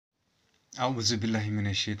A'udzu billahi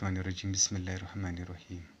minasyaitonir rajim.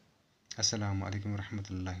 Bismillahirrahmanirrahim. Assalamualaikum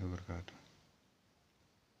warahmatullahi wabarakatuh.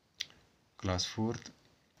 Class 4th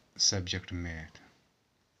subject math.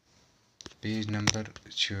 Page number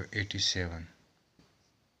 87.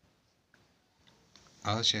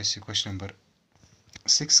 आज छ अस question number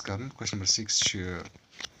 6 करन. Question number 6 छ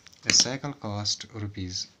a cycle cost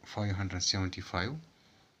rupees 575.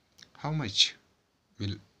 How much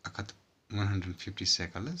will 150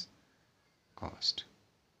 cycles cost?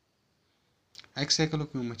 एक cycle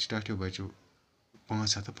कीमत छ टाटो बचो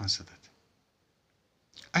 575.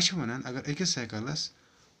 अच्छा वनान अगर अकिस cycles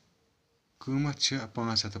कीमत छ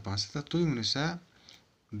 575 तुई वनु सा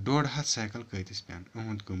 1.5 साइकिल कतिस पेन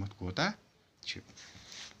उहुंद कीमत कोता छ.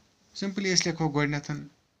 सिंपली इस लिखो गोडनथन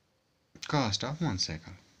cost of one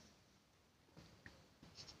cycle.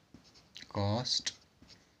 Cost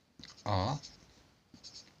of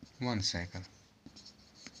one cycle.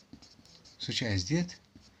 So छ दित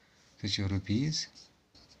so छ rupees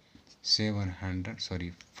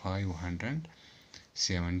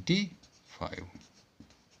 575.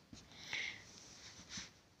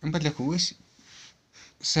 अम पत लिखो अस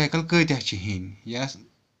साइकिल कत्या छ हेन या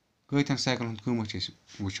कतन साइकिल हुंद कीमत छ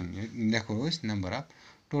वुचुन लिखो अस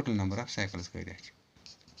total number of cycles कत्या छ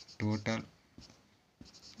total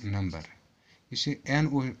number इस n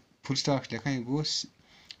full stop लिखा ये गो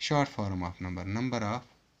short form of number of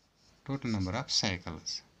total number of cycles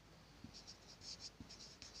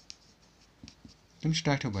तुम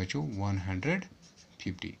स्टार्ट बचो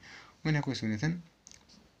 150 one हेको वनिथन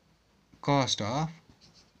cost of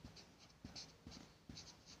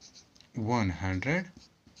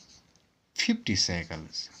 150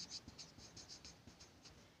 cycles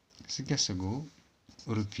so क्या गो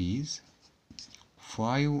rupees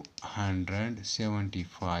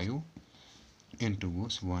 575 into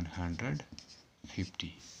goes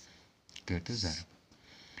 150 करते ज़रब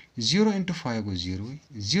 0 into 5 go 0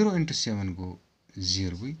 0 into 7 go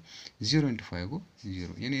 0 0 into 5 go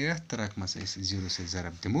 0 यानी रथ तरक मस 0 से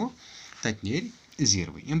ज़रब दिमो तक नेर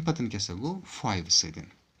 0 यम पतन क्या गो 5 सदन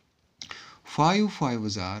 5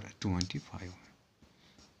 5s are 25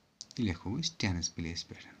 लिखो इस 10s प्लेस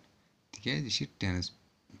पे ठीक है ये 10s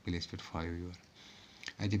प्लेस पे 5 योर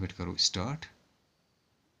अदि पेट करो स्टार्ट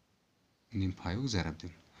निम 5 ज़रब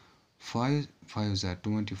दिन 5 5s are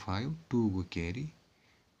 25 2 go carry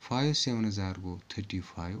 5 7s are go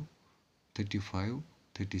 35 35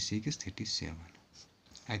 36 37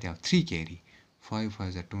 अदि आव 3 carry 5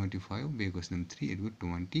 5s are 25 बेगोस num 3 it go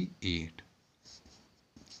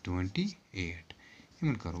 28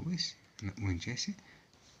 Yemen करो इस वन से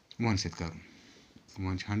 1 से करो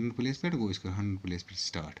 100 प्लेस पे गो इसको 100 प्लेस पे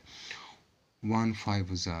start 1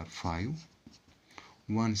 5s are 5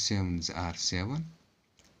 1 7s are 7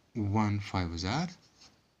 1 5s are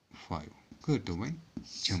 5 कर तो वन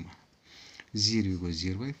जमा 0 go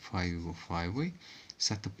 0 5 go 5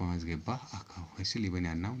 7 5 गए 12 अखा हासिल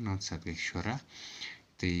बना 9 9 7 गए 14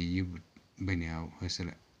 तो ये बना हासिल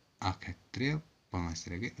 1 3 5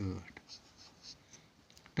 3 गए 8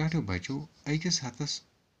 टाटो बचो अकिस हतस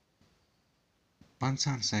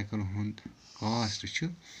 50 साइकिल हुंद कॉस्ट छ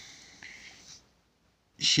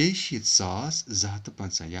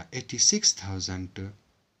 6,250 या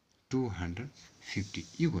 86,250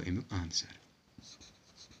 ये गो अमुक आंसर.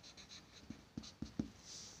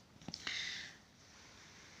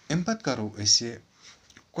 अम पत करो असे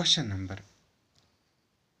क्वेश्चन नंबर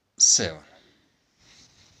 7.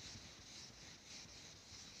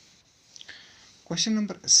 क्वेश्चन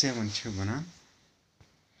नंबर 7 छ वनान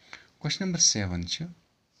क्वेश्चन नंबर 7 छ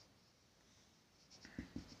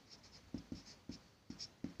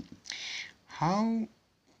how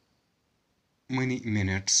many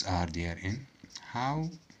minutes are there in how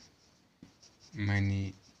many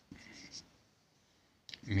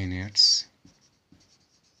minutes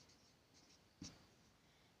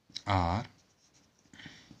are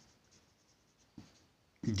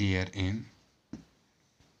there in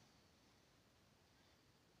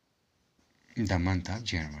the month of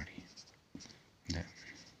January. The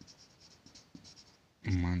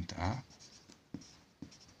month of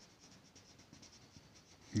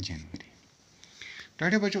January.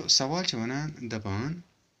 टाटे बचो सवाल छ वनान दपान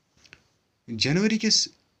जनवरी किस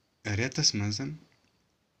रेतस मजन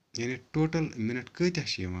यानी टोटल मिनट कत्या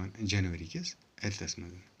छ यवान जनवरी किस रेतस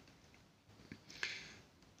मजन.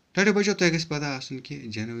 टाटे बचो तो गस पता आसन कि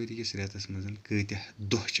जनवरी किस रेतस मजन कत्या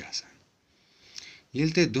दोह छ आसान येल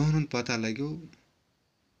ते दोहन पता लगो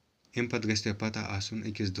अम पत गस ते पता आसन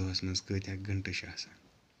अकिस दोहस मज कत्या घंटे छ आसान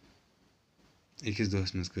अकिस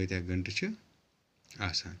दोहस मज कत्या घंटे छ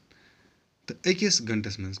आसान तो अकिस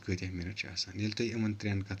गंटस मज कत मिनट ये तुम इन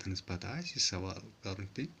 3 कथन पता यह सवाल कर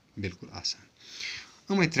बिल्कुल आसान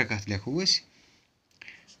यम 3 कथ लिखो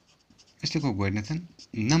लिखो गोडनथ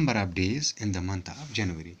number of days in the month of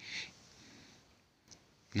January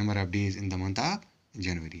number of days in the month of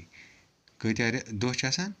January कत दह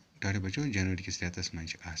डाटे बचो जनवरी किस रेतस मज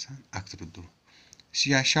 11 दह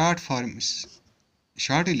या शार्ट फॉर्म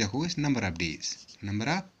शार्ट लिखो number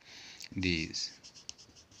of days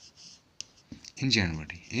in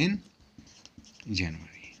January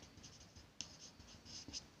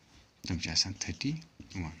तुम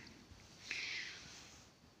 31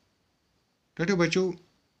 टोटो बचो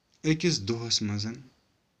अकिस दोहस मजन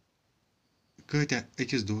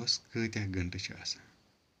अकिस दोहस कत्या गंटे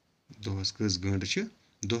दोहस कस गंटे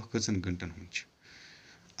दोह कचन गंटन हुंद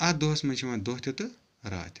अत दोहस मज दोह तो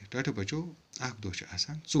रात टोटो बचो अख दोह 24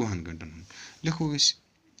 गंटन हुंद लिखो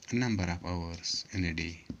number of hours in a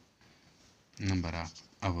day number of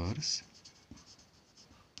hours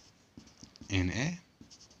in a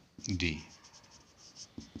day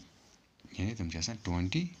यानी तुम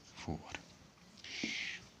 24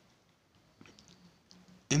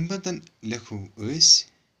 अम पतन लिखो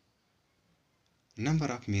number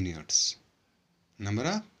of minutes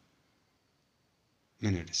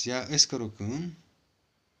या करो कम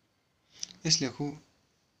लिखो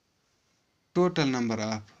total number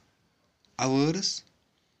of hours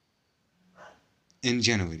in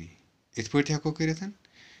January इत पे हेको कर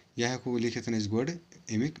या हेको लिखित गोड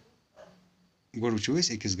अमिक गोड वो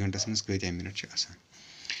अकिस गंटस मज कत्या minute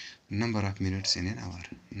number of minutes in an hour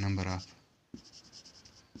number of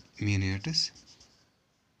minutes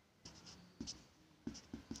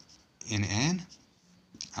in an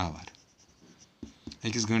hour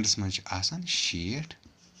अकिस गंटस मज 60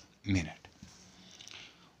 मिनट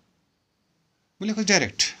वो लिखो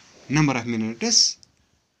direct number of minutes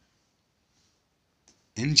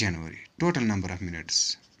in January total number of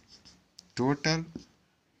minutes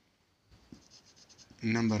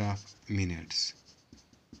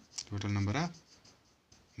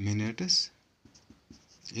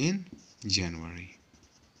in January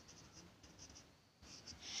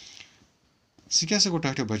क्या गो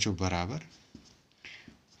टो बचो बराबर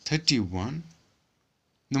 31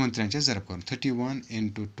 नमन 3 जरब कर 31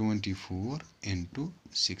 into 24 into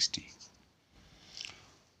 60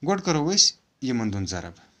 गोड करो यमन दोन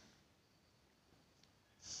जरब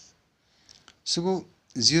सह गो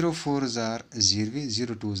 0 4 जार 0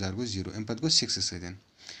 0 2 जार गो 0 अम पत गो 6 सदन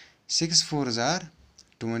 6 4 जार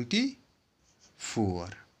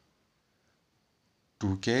 24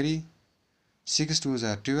 2 कैरी 6 2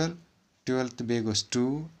 जार 12 12 तो बे गोस 2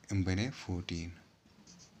 अम बने 14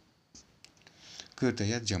 कर तो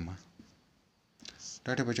याद जमा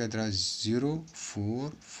डाटे बचा द्रा 0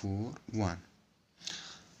 4 4 1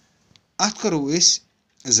 अत करो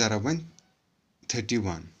जरब वन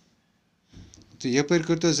 31 तो यपर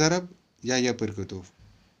कर तो जरब या यपर कर तो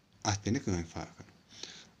अत पे कहीं फाक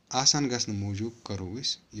आसान गसन मूजूब करो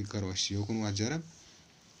यह करो योकुन वा जरब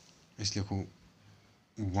लिखो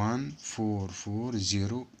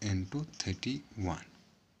 1440 into 31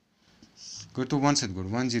 कर तो 1 सत गुड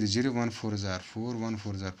 1 0 0 1 4 जार 4 1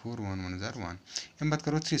 4 जार 4 1 1 जार 1 अम बात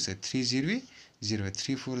करो 3 से 3 0 0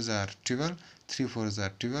 3 4 jar 12 3 4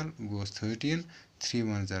 jar 12 goes 13 3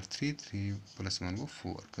 1 jar 3 3 plus 1 go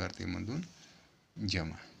 4 करते मंदुन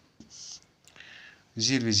जमा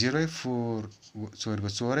 0 0 4 4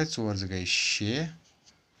 go 4 4 गई 6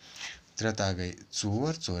 3 गई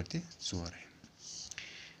 4 4 ते 4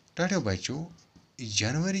 टाटो बचो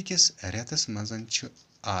जनवरी किस रेतस मजन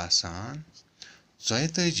आसान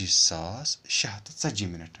 34,640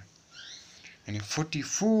 मिनट यानी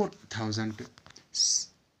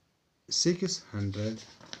 44,640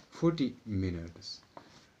 मिनट्स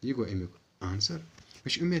यह गो अमुक आंसर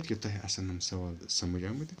मे उम्मीद कि तुम आसन सवाल समझ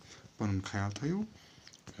आमुत पन ख्याल थो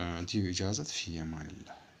दियो इजाजत फी अमान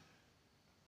अल्लाह।